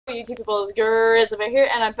YouTube people, it's Grizzly here,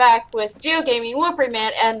 and I'm back with GeoGaming, Wolfrey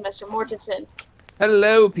Man, and TheMrMortensen.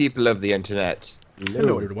 Hello, people of the internet.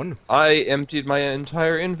 Hello, everyone. I emptied my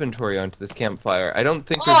entire inventory onto this campfire. I don't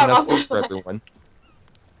think there's enough food for everyone.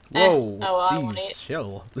 Whoa, jeez,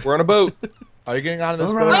 chill. We're on a boat. Are you getting on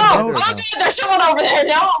this boat? Oh, okay, there's someone over there.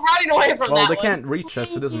 No, I'm running away from that Well, they one. can't reach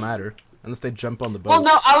us, so it doesn't matter. Unless they jump on the boat. Well,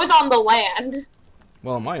 no, I was on the land.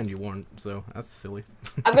 Well, on my end you weren't, so that's silly.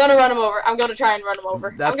 I'm gonna run him over. I'm gonna try and run him over.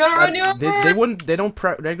 I'm gonna run you over. They wouldn't. They don't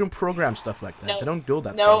program stuff like that. No. They don't go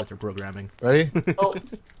that far with their programming. Ready? Oh.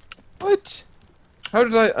 What? How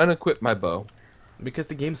did I unequip my bow? Because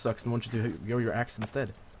the game sucks and wants you to go your axe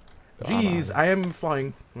instead. Jeez, I am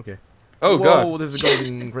flying. Okay. Oh god. Whoa, this is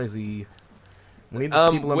going crazy. We need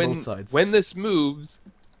the people on both sides. When this moves,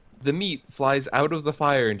 the meat flies out of the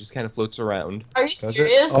fire and just kind of floats around. Are you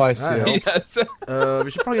serious? Oh, I see. It. Yes.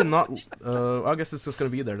 We should probably not. I guess it's just gonna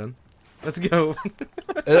be there then. Let's go.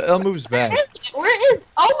 It moves back. Where is?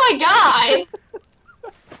 Oh my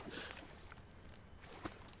god!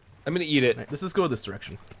 I'm gonna eat it. Right, let's just go this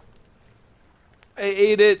direction. I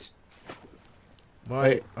ate it.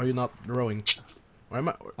 Why are you not rowing? Why am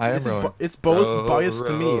I am rowing. It's both biased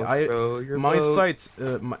to me.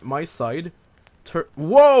 My side.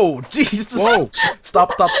 Whoa! Jesus! Whoa!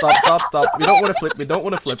 Stop! We don't want to flip. We don't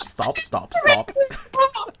want to flip. Stop!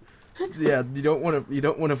 Yeah, you don't want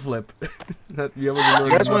to flip. You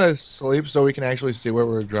guys want to sleep so we can actually see where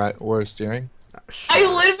we're steering?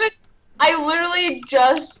 I literally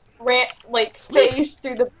just ran phased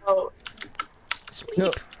through the boat. Sleep.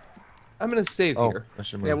 No, I'm gonna save here.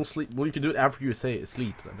 Yeah, we'll sleep. Well, you can do it after you say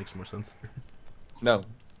sleep. That makes more sense. No,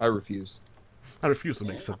 I refuse. I refuse to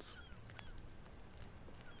make sense.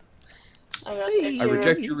 I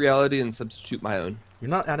reject your reality and substitute my own. You're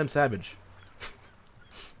not Adam Savage.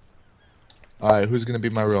 Alright, who's gonna be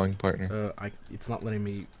my rowing partner? It's not letting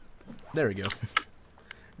me. There we go.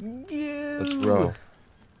 Let's row.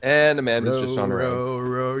 And Amanda's just on her own.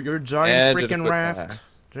 Row your giant And freaking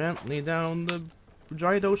raft gently down the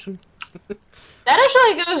giant ocean. That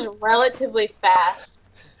actually goes relatively fast.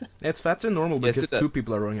 It's faster than normal Yes, because it does. 2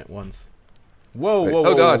 people are rowing at once. Whoa, Right. whoa, Oh,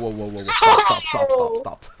 whoa, God. whoa, whoa, whoa, whoa,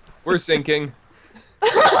 stop. We're sinking.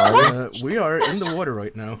 We are in the water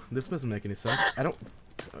right now. This doesn't make any sense. I don't...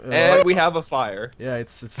 And we have a fire. Yeah,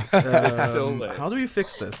 it's Still lit. how do we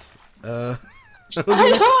fix this? How do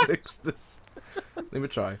we fix this? Let me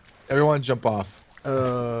try. Everyone jump off.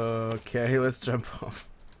 Okay, let's jump off.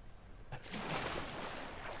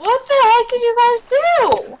 What the heck did you guys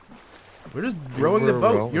do? We're just rowing the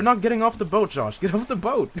boat. rowing. You're not getting off the boat, Josh. Get off the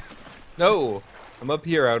boat. No, I'm up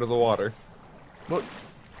here out of the water. Well,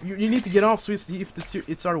 you need to get off so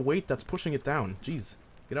it's our weight that's pushing it down. Jeez,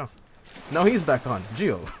 get off. Now he's back on.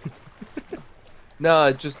 Geo.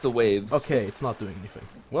 No, just the waves. Okay, it's not doing anything.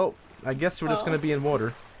 Well, I guess we're just gonna be in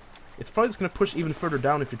water. It's probably just gonna push even further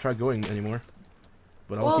down if you try going anymore.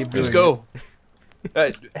 But I'll keep doing Just go.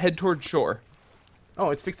 Head toward shore. Oh,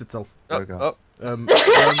 it's fixed itself. There we go. Oh,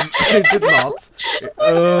 It did not.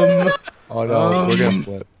 Oh no, we're gonna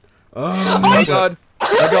flip. oh my god.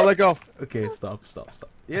 Let go. Okay, stop.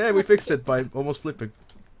 Yeah, we fixed it by almost flipping.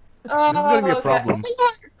 This is gonna be a problem. I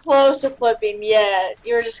think you're close to flipping yet.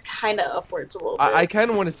 You're just kind of upwards a little bit. I kind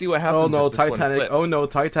of want to see what happens. Oh no, if this one Titanic! flips. Oh no,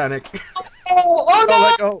 Titanic! Oh no!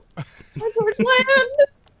 Let go. Towards land.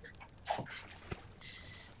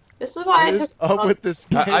 This is why I What took. is up with this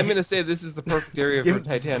game? I'm gonna say this is the perfect area for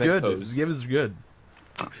Titanic good. pose. This game is good.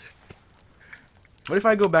 What if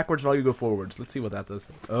I go backwards while you go forwards? Let's see what that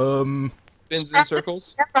does. Spins in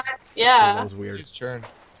circles. Oh, that Yeah. was weird. Just turn.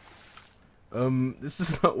 This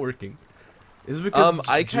is not working. Is it because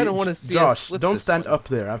I kind of want to see. Josh, us flip don't this stand one. up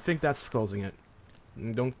there. I think that's causing it.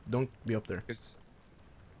 Don't be up there.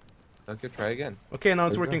 Okay, try again. Okay, now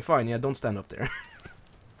it's There we working fine. Yeah, don't stand up there.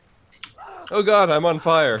 Oh god, I'm on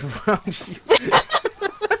fire.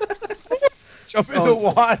 Jump in the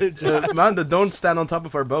water, Josh. Amanda, don't stand on top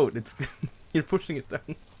of our boat. It's you're pushing it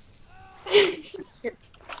down.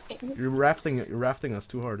 You're rafting us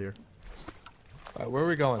too hard here. Where are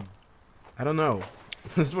we going? I don't know.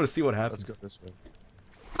 I just want to see what Let's happens. go this way.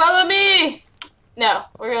 Follow me. No,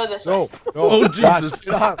 we're going this way. No. Oh, Josh, Jesus.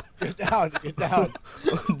 Get up. Get down. Get down.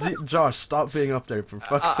 Josh, stop being up there for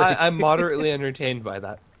fuck's sake. I'm moderately entertained by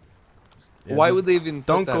that. Yeah, Why just would they even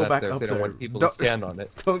don't put go that back up there up if they don't there. want people Don't- to stand on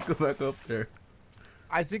it? Don't go back up there.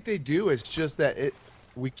 I think they do. It's just that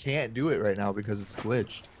we can't do it right now because it's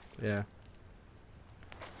glitched. Yeah.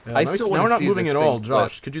 I now still now wanna we're not see moving this at all, thing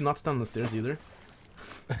Josh. Could you not stand on the stairs either?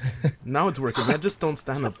 Now it's working. Yeah, just don't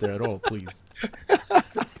stand up there at all, please.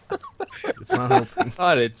 It's not helping.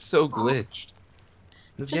 God, it's so glitched.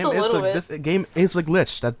 This Just game a is little like bit. this game is a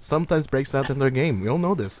glitch that sometimes breaks out in their game. We all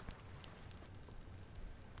know this.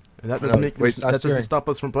 And that doesn't make Wait, stop that doesn't steering. stop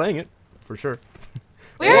us from playing it, for sure.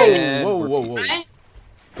 We're And Whoa, we're- whoa, whoa! I,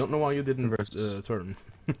 Don't know why you didn't Reverse. turn.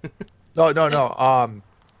 No.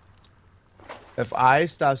 If I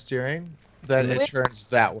stop steering, then We- it turns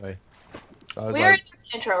that way. So I was we're in like,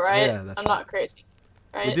 the intro, right? Yeah, that's I'm not crazy.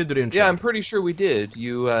 Right? We did do the intro. Yeah, I'm pretty sure we did.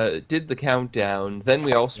 You did the countdown, then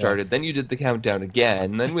we all started, then you did the countdown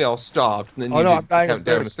again, then we all stopped, and then Oh, you no, did I'm the dying of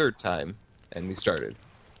countdown a thirst. third time, and we started.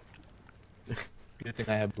 good thing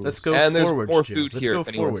I have booze. Let's go And there's forward. more Gio. food Let's here go if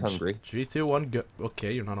anyone's forward. hungry. 3, 2, 1, go.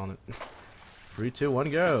 Okay, you're not on it. 3, 2,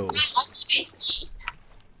 1, go.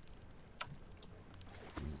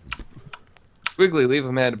 Squiggly, leave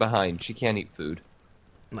Amanda behind. She can't eat food.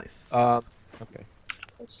 Nice. Okay.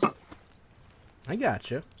 I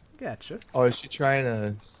gotcha. Gotcha. Oh, is she trying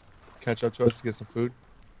to catch up to us to get some food?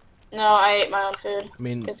 No, I ate my own food I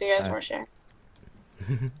mean, because you guys weren't sharing.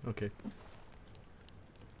 okay.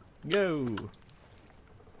 Go.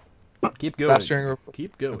 Keep Stop going. steering.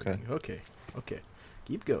 Keep going. Okay. Okay. Okay.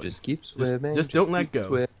 Keep going. Just keep swimming. just don't let keep go.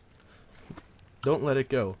 swim- Don't let it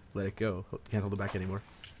go. Let it go. Can't hold it back anymore.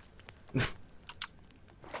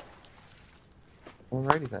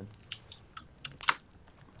 Alrighty then.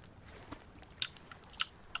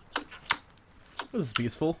 This is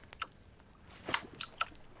peaceful.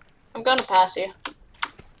 I'm gonna pass you.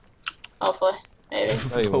 Hopefully, maybe.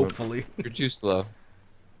 No, you won't. Hopefully. You're too slow.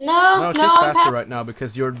 No, No, she's no, I'm faster right now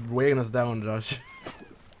because you're weighing us down, Josh.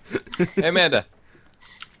 Hey, Amanda.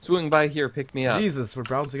 Swing by here, pick me up. Jesus, we're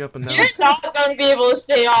bouncing up and down. You're not gonna be able to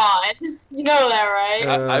stay on. You know that, right?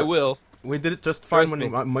 I will. We did it just fine Trust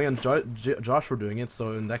when me. me and Josh were doing it,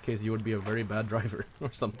 so in that case you would be a very bad driver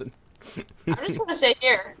or something. I'm just gonna stay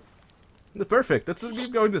here. Perfect. Let's just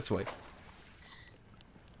keep going this way.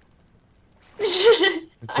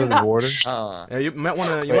 It's in the not- water. Yeah, you might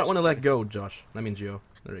wanna let go, Josh. I mean Gio.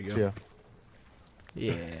 There you go. Yeah.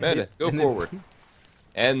 Yeah. Amanda, go And it's- forward.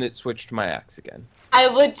 And it switched to my axe again. I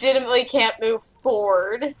legitimately can't move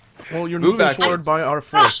forward. Well, you're Move moving backwards. forward by our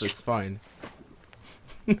force. It's fine.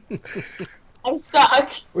 I'm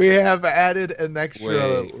stuck. We have added an extra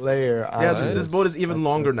Wait. layer on Yeah, What? this boat is even That's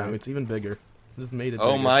longer so now. good. It's even bigger. Just made it.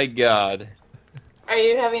 Oh bigger. my god. Are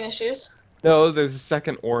you having issues? No, there's a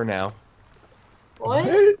second ore now. What?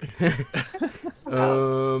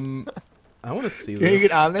 I want to see Can you this.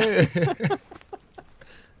 get on there?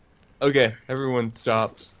 Okay, everyone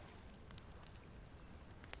stops.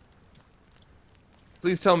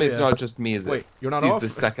 Please tell me So, it's yeah. not just me that Wait, you're not sees off? the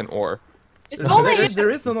second ore. It's only There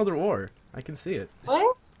is another ore. I can see it.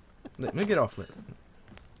 What? Let me get off it.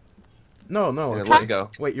 No, no. Here, okay. let it go.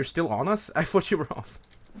 Wait, you're still on us? I thought you were off.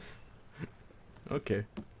 Okay.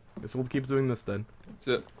 Guess we'll keep doing this then.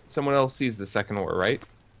 So someone else sees the second ore, right?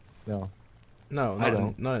 No. No, I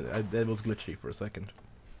don't. No, that was glitchy for a second.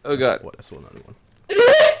 Oh god. What? I saw another one.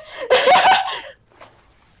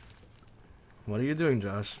 What are you doing,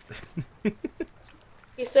 Josh?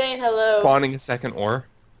 He's saying hello. Spawning a second ore.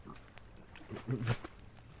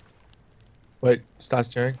 Wait, stop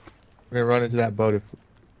steering. We're gonna run into that boat if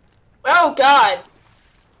Oh God!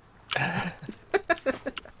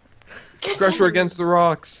 Pressure against the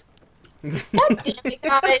rocks. God damn it,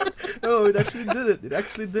 guys! Oh, it actually did it. It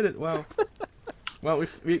actually did it. Wow. Well,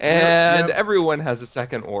 we And yeah, everyone has a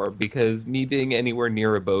second ore because me being anywhere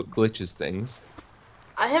near a boat glitches things.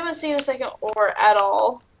 I haven't seen a second ore at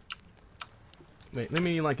all. wait, let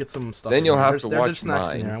me like get some stuff. Then in you'll here. have There's, to there's watch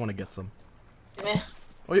snacks in mine. here. I want to get some. Meh.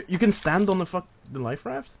 Oh, you can stand on the life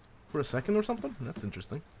raft for a second or something. That's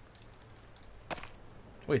interesting.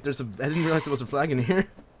 Wait, I didn't realize there was a flag in here.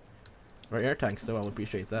 Or air tanks, though. I'll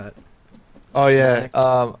appreciate that. Oh Snacks.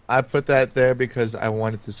 yeah, I put that there because I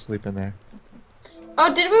wanted to sleep in there.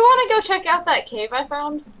 Oh, did we want to go check out that cave I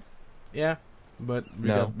found? Yeah, but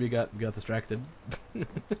No. we got distracted. We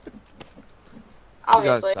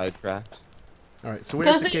Obviously. got sidetracked. All right, so where's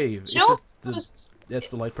the Because cave? Is you know, it the, that's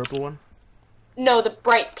the light purple one. no, the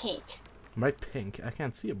bright pink. Bright pink. I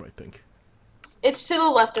can't see a bright pink. It's to the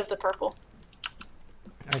left of the purple.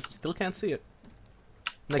 I still can't see it.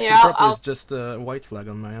 Next Here, to purple I'll- is just a white flag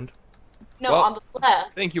on my end. No, Well, on the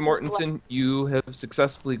left. Thank you, To the left. Mortensen. You have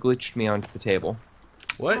successfully glitched me onto the table.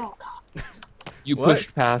 What? Oh God. You What?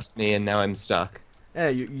 pushed past me and now I'm stuck.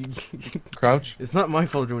 Hey, you Crouch, it's not my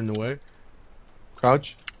fault you're in the way.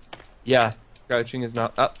 crouch. Yeah, crouching is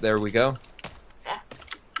not up. There we go.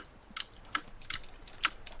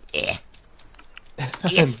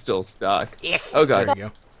 I'm still stuck. Oh god. There you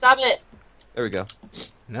go. Stop it. There we go.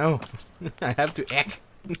 No, I have to eck.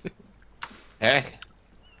 Heck.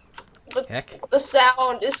 The, Heck. the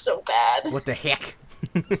sound is so bad. What the heck?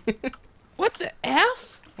 What the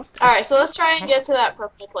F? Alright, so let's try and get to that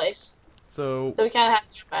purple place. So So we kind of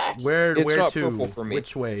have to go back. where It's not to? purple for me.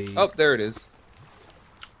 Which way? Oh, there it is.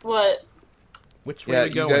 What? Which way Yeah, are we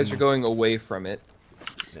you going? guys are going away from it.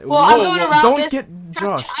 Well, I'm going around Don't this- get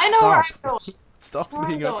Josh. I know stop. where I'm going. Stop Where am I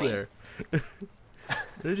being up going? there. Where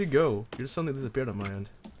did you go? You just suddenly disappeared on my end.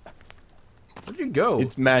 Where'd you go?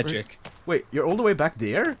 It's magic. Wait, you're all the way back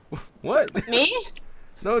there? What? Me?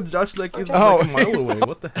 No, Josh like is Oh. like a mile away.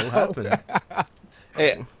 What the hell happened?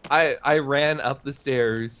 Hey, I ran up the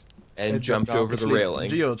stairs and And jumped jumped off over the Actually, railing.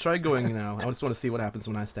 Gio, try going now. I just want to see what happens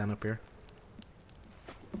when I stand up here.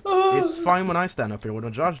 It's fine when I stand up here.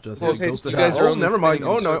 When Josh does, Well, it goes to you guys hell. are Oh, only never mind.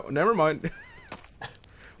 spinning Oh in no, circles. never mind.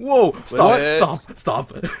 Whoa! Stop! What?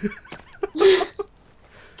 Stop!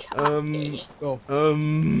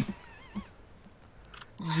 Oh.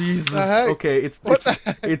 Jesus. The heck? Okay, it's What the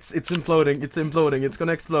heck? it's imploding. It's imploding. It's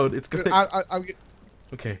gonna explode. It's gonna.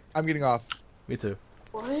 Okay, I'm getting off. me too.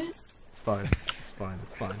 What? It's fine. It's fine.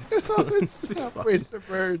 It's fine. It's It's fine. halfway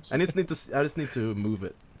submerged. I just need to move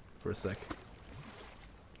it for a sec.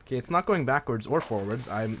 Okay, it's not going backwards or forwards.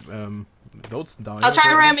 I'm boat's dying. I'll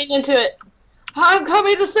try ramming into it. I'm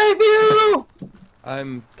coming to save you!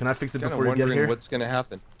 I'm Can I fix it kind of before you get wondering here? what's going to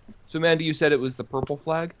happen. So, Mandy, you said it was the purple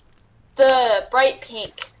flag? The bright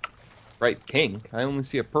pink. Right, pink. I only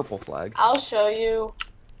see a purple flag. I'll show you.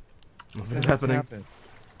 What's happening?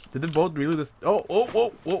 Did the boat really just? Oh!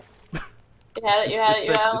 Whoa! You had it, you had it,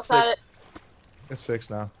 you fixed, almost had it. fixed. It's fixed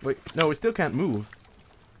now. Wait, no, we still can't move.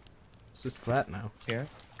 It's just flat now. Yeah.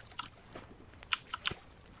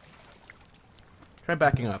 Try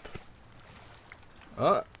backing up.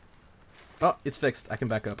 Oh, it's fixed. I can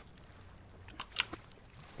back up.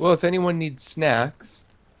 Well, if anyone needs snacks,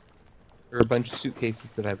 there are a bunch of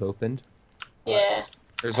suitcases that I've opened. Yeah.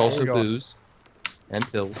 There's There also you go. booze and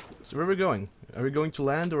pills. So where are we going? Are we going to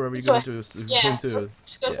land or are we This going way. to Yeah. going to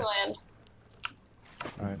Just go yeah. to land.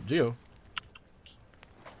 Alright. Geo?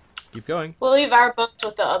 Keep going. We'll leave our boat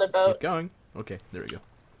with the other Keep boat. going. Okay, there we go.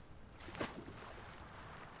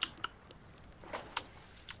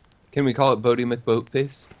 Can we call it Bodie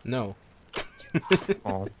McBoatface? No,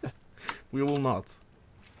 Aw, we will not.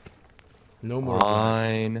 No more.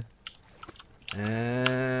 fine.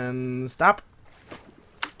 And stop.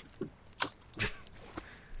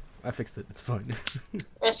 I fixed it. It's fine.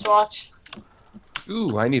 Wristwatch.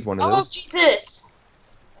 Ooh, I need one of Oh, those. Jesus!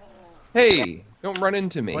 Hey, don't run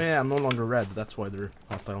into me. Oh yeah, I'm no longer red. That's why they're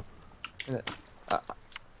hostile.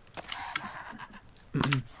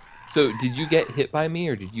 So, did you get hit by me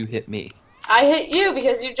or did you hit me? I hit you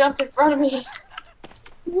because you jumped in front of me.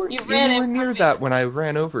 You ran You in were front near of me. that when I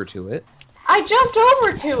ran over to it. I jumped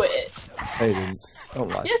over to it. I didn't. Don't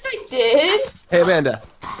lie. Yes, I did. Hey, Amanda,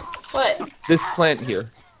 What? this plant here.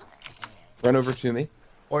 Run over to me.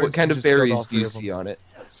 Or What kind you of just killed all berries do three you of them. see on it?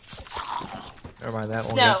 Never mind that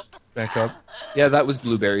one. No. Back up. Yeah, that was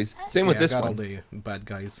blueberries. Same with Yeah, this I got all one. the bad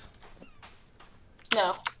guys.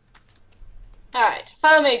 No. Alright,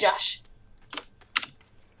 follow me, Josh.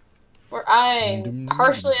 I'm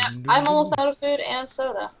almost out of food and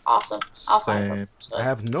soda. Awesome. I'll find Same. some. I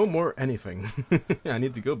have no more anything. I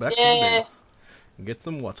need to go back to the Yeah. base and get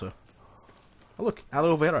some water. Oh look,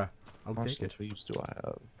 aloe vera. I'll How much take it. leaves do I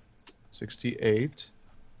have? 68.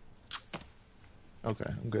 Okay,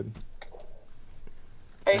 I'm good.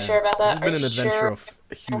 Are you sure about that? It's been Are an you adventure sure? of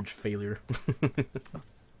a huge failure.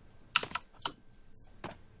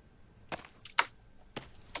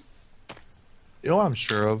 You know what I'm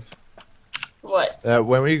sure of? What? That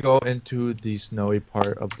when we go into the snowy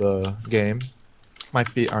part of the game, my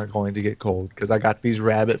feet aren't going to get cold because I got these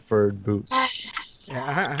rabbit furred boots.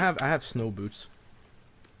 Yeah, I have snow boots.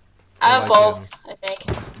 I have like, both, I think.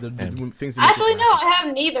 The things you need to Actually, no, practice. I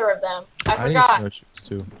have neither of them. I I need forgot. snowshoes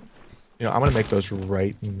too. You know, I'm gonna make those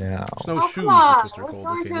right now. Snow Oh, shoes, come on. that's what they're We're called.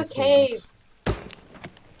 going Okay, to a not snow cave. boots.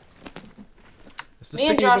 It's just Me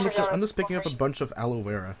and picking up Josh a are bunch of- going I'm just picking up a exploring. bunch of aloe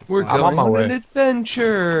vera. It's We're fine. I'm on going my on way. an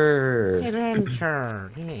adventure.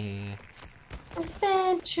 Adventure. Yeah.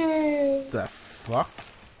 Adventure. The fuck?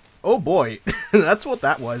 Oh boy, that's what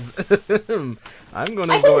that was. I'm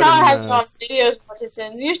gonna I go cannot ahead have and, you on videos,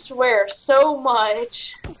 Mortensen. You swear so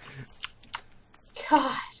much.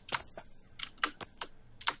 God.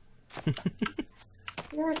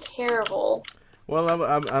 You're terrible. well,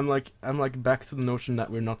 I'm like back to the notion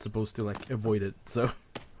that we're not supposed to like avoid it. So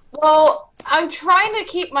Well, I'm trying to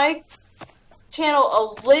keep my channel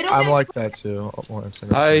a little I'm bit. like that too.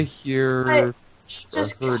 I hear.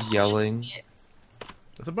 just I heard constant. yelling.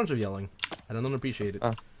 there's a bunch of yelling. I don't appreciate it.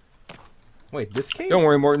 Oh. Wait, this cave? Don't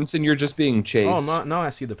worry, Mortensen. You're just being chased. Oh, now I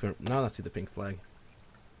see the pink flag.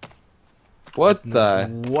 What the?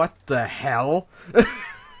 What the hell?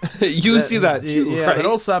 You see that too, yeah, right? that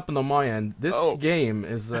also happened on my end. This Oh. game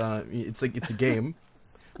is it's a game.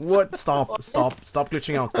 What? Stop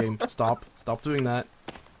glitching out, game. Stop doing that.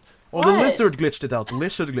 Oh, the What? lizard glitched it out. The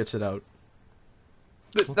lizard glitched it out.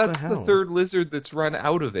 But What the that's the hell? third lizard that's run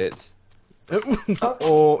out of it.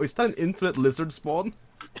 Oh, is that an infinite lizard spawn?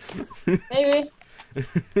 Maybe.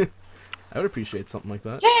 I would appreciate something like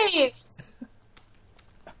that.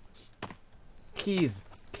 Cave!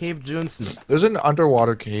 Cave Johnson. There's an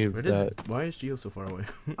underwater cave Where that. why is Geo so far away?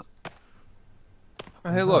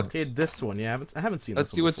 Hey, look. Okay, this one. Yeah, I haven't seen. Let's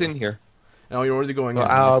this see one what's before. in here. Oh, you're already going in.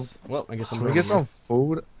 Well, Nice. Well, I guess I'm Can we going get in. some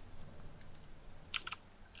food?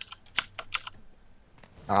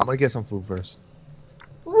 I'm gonna get some food first.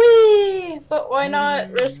 Whee! But why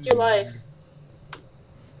not risk your life?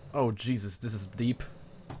 Oh Jesus, this is deep.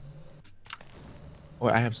 Oh,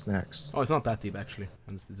 I have snacks. Oh, it's not that deep actually.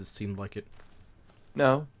 It just seemed like it.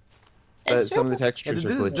 No. But It's some of the true. Yeah, textures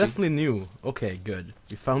this are is glitchy. definitely new. Okay, good.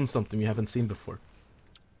 We found something we haven't seen before.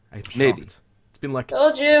 I'm shocked. Maybe. It's been like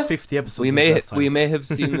Told you. 50 episodes. We since may last time. we may have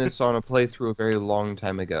seen this on a playthrough a very long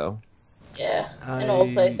time ago. Yeah, an old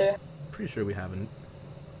playthrough. Pretty sure we haven't.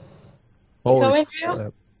 Holy Coming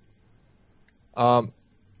through? crap.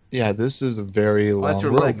 Yeah, this is a very Oh, long that's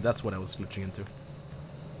your rope. leg. That's what I was glitching into.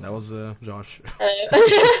 That was Josh.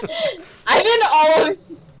 I'm in all of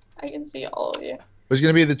you. I can see all of you. There's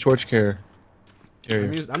gonna be the torch carrier.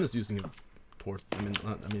 I'm just using a port.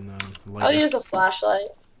 Lighter. I'll use a flashlight.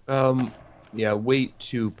 Yeah, wait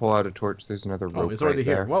to pull out a torch. There's another rope Oh, it's already right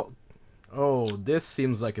here. there. Well, oh, this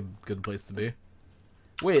seems like a good place to be.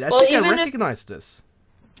 Wait, I Well, think I even if- recognize this.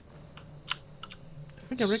 I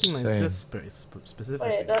think I recognize Same. this place specifically.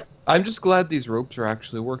 Wait, that, I'm just glad these ropes are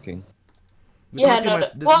actually working. This Yeah, might be no, my, no.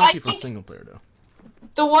 this Well, might I be for think- single player though.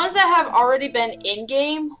 the ones that have already been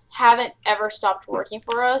in-game haven't ever stopped working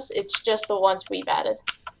for us. It's just the ones we've added.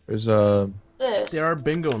 There's This. There are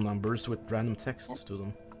bingo numbers with random text to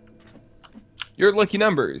them. Your lucky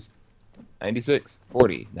numbers. 96,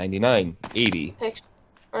 40, 99, 80. Pics-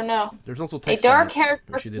 Or no. There's also A text. on it, dark-haired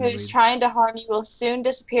which you person didn't who's read. trying to harm you will soon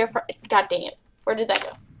disappear from. God dang it! Where did that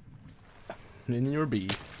go? In your B.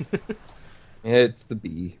 It's the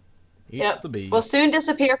bee. Each Yep. the B. Will soon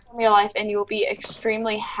disappear from your life, and you will be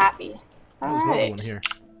extremely happy. Oh, there's another one Alright. here.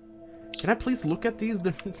 Can I please look at these?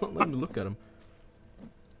 It's not letting me look at them.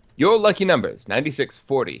 Your lucky numbers. 96,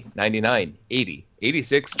 40, 99, 80,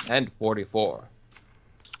 86, and 44.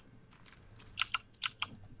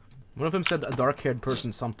 One of them said a dark-haired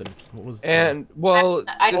person something. What was? And, well,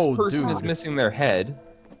 I- this Oh, person dude. is missing their head.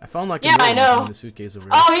 I found like Yeah, a I note know. in the suitcase over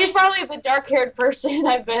here. Oh, he's probably the dark-haired person.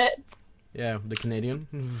 I bet. Yeah, the Canadian.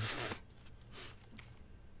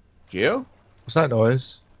 Geo? what's that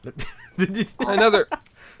noise? Did you?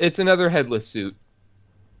 It's another headless suit.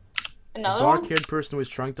 A Another one. dark-haired person who is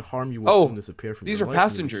trying to harm you will Oh, soon disappear from these your are life. You'll be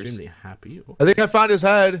passengers. Extremely happy. Oh, I think I found his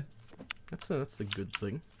head. that's a good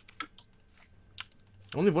thing.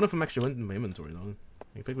 Only one of them actually went in my inventory though.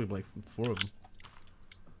 I picked like 4 of them.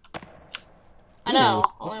 I know.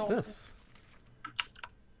 Ooh, what's Only- this?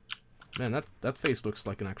 Man, that face looks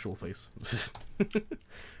like an actual face.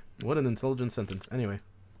 What an intelligent sentence. Anyway.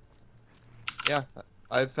 Yeah,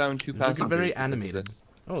 I found 2 It looks passengers. very because of animated. this.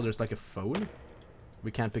 Oh, there's like a phone.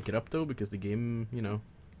 We can't pick it up though because the game, you know. You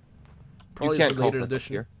Probably can't it's a call later for help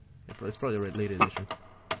edition. here. Yeah, it's probably a later edition.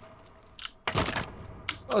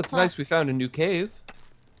 Oh, it's Huh. nice we found a new cave.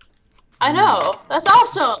 I know. That's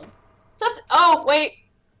awesome. Oh wait.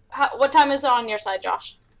 What time is it on your side,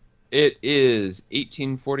 Josh? It is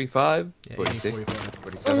 1845, Yeah, 46, 1845.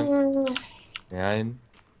 47, Mm, 9.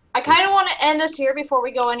 I kind of want to end this here before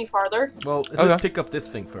we go any farther. Well, Okay. let's pick up this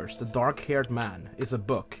thing first. The Dark-Haired Man is a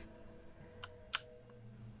book.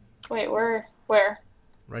 Wait, where? Where?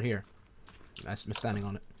 Right here. I'm standing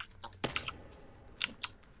on it.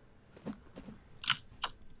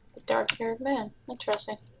 The dark-haired man.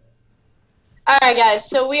 Interesting. Alright guys,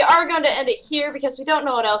 so we are going to end it here because we don't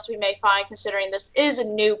know what else we may find considering this is a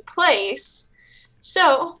new place.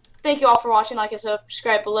 So, thank you all for watching. Like and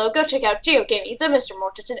subscribe below. Go check out GeoGaming,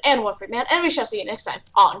 TheMrMortensen, and One Free Man, and we shall see you next time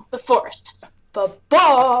on The Forest. Bye-bye!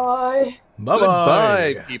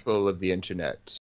 Bye-bye! Goodbye, people of the internet.